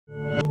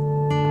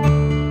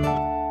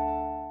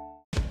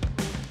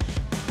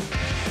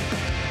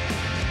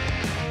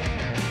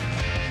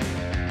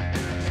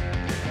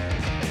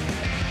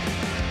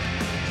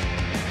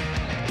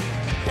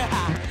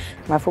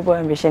My football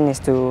ambition is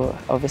to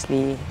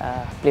obviously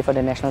play for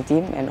the national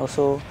team, and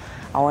also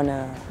I want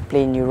to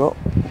play in Europe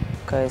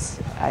because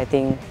I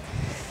think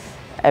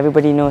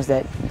everybody knows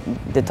that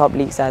the top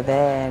leagues are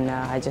there, and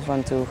I just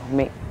want to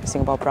make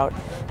Singapore proud.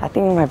 I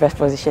think my best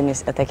position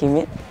is attacking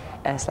mid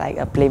as like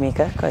a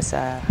playmaker because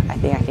I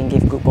think I can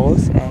give good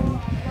balls and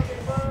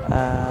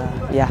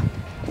yeah,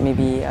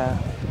 maybe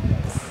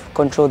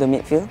control the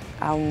midfield.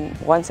 I'm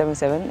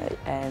 177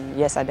 and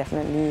yes, I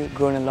definitely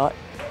grown a lot.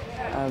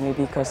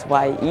 Maybe because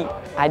what I eat,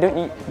 I don't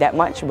eat that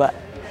much, but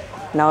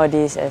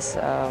nowadays as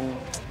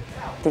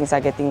things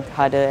are getting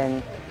harder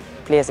and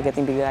players are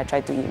getting bigger, I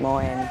try to eat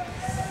more and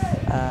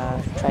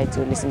try to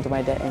listen to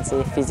my dad and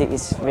say physics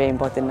is very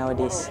important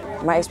nowadays.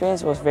 My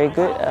experience was very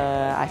good.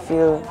 I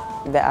feel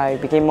that I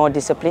became more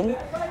disciplined.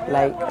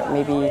 Like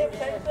maybe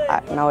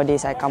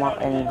nowadays I come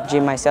out and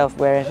gym myself,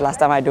 whereas last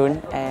time I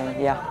don't. And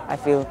yeah, I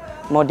feel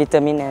more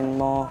determined and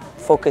more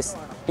focused.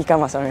 Ikan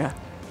masaknya,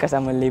 because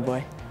I'm a Malay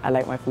boy. I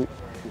like my food.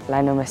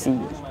 Lionel Messi,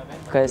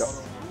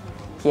 because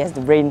he has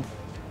the brain.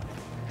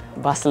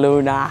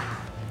 Barcelona,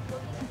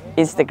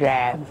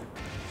 Instagram.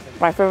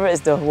 My favorite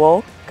is the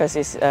wall because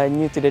it's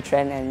new to the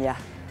trend, and yeah.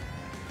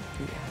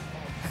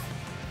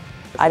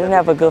 I don't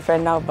have a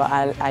girlfriend now, but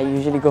I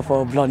usually go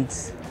for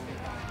blondes.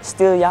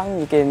 Still young,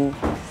 you can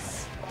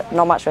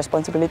not much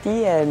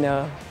responsibility, and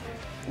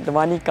the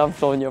money comes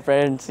from your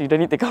parents. You don't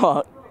need to come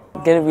out.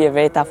 It's gonna be a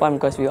very tough one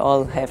because we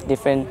all have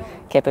different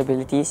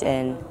capabilities,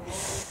 and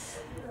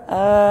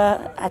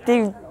I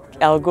think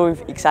I'll go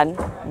with Iksan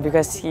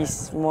because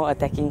he's more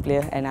attacking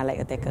player and I like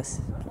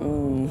attackers.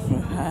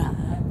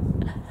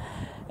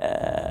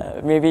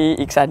 Maybe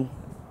Iksan.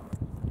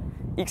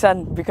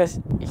 Iksan because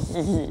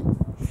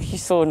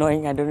he's so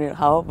annoying. I don't know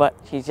how, but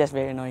he's just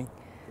very annoying.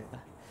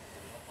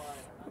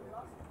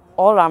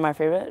 All are my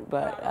favorite,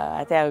 but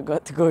I think I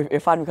got to go with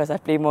Ilhan because I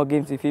play more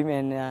games with him,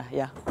 and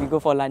yeah, we go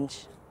for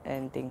lunch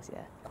and things.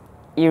 Yeah,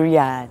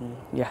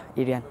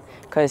 Irian,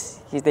 because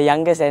he's the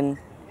youngest, and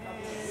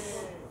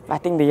I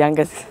think the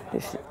youngest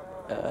is,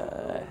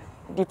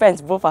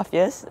 depends. Both are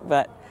fierce,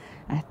 but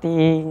I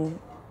think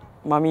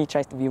mommy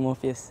tries to be more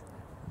fierce.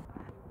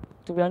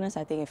 To be honest,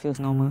 I think it feels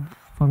normal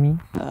for me.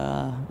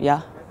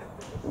 Yeah,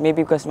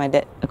 maybe because my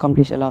dad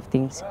accomplished a lot of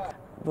things.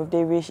 My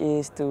birthday wish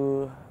is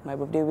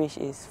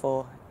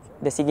for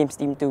the SEA Games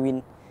team to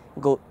win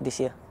gold this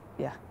year.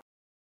 Yeah.